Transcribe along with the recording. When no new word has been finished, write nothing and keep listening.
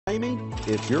Ramey,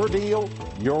 it's your deal,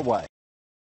 your way.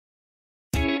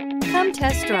 Come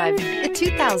test drive the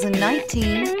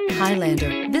 2019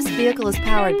 Highlander. This vehicle is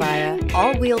powered by a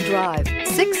all-wheel drive,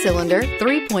 6-cylinder,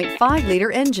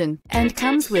 3.5-liter engine and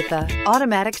comes with a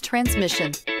automatic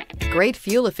transmission. Great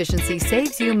fuel efficiency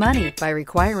saves you money by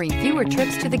requiring fewer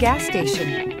trips to the gas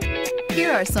station.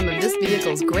 Here are some of this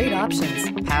vehicle's great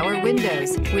options: power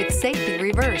windows with safety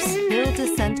reverse, hill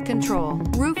descent control,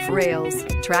 roof rails,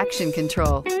 traction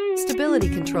control, stability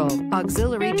control,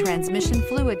 auxiliary transmission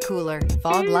fluid cooler,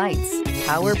 fog lights,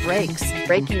 power brakes,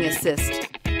 braking assist.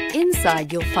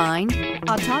 Inside you'll find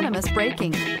autonomous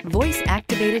braking,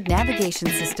 voice-activated navigation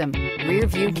system, rear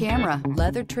view camera,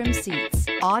 leather trim seats,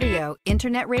 audio,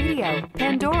 internet radio,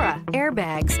 Pandora,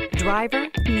 airbags, driver,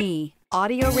 knee,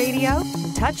 audio radio,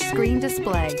 touchscreen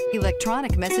display,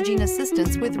 electronic messaging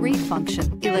assistance with read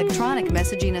function, electronic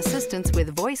messaging assistance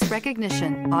with voice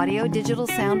recognition, audio digital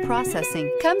sound processing.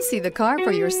 Come see the car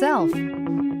for yourself.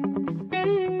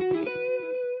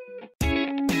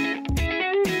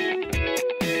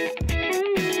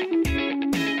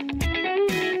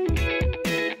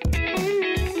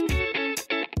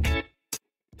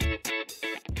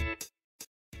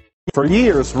 For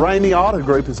years, Ramey Auto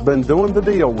Group has been doing the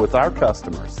deal with our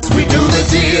customers. We do the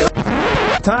deal.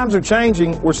 Times are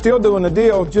changing. We're still doing the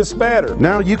deal, just better.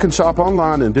 Now you can shop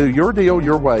online and do your deal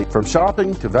your way, from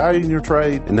shopping to valuing your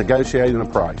trade and negotiating a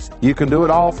price. You can do it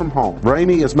all from home.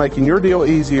 Ramey is making your deal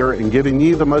easier and giving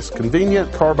you the most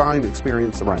convenient car buying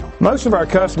experience around. Most of our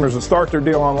customers that start their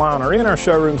deal online are in our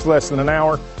showrooms less than an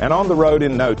hour and on the road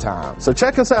in no time. So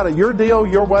check us out at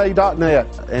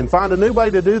yourdealyourway.net and find a new way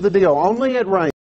to do the deal only at Ramey.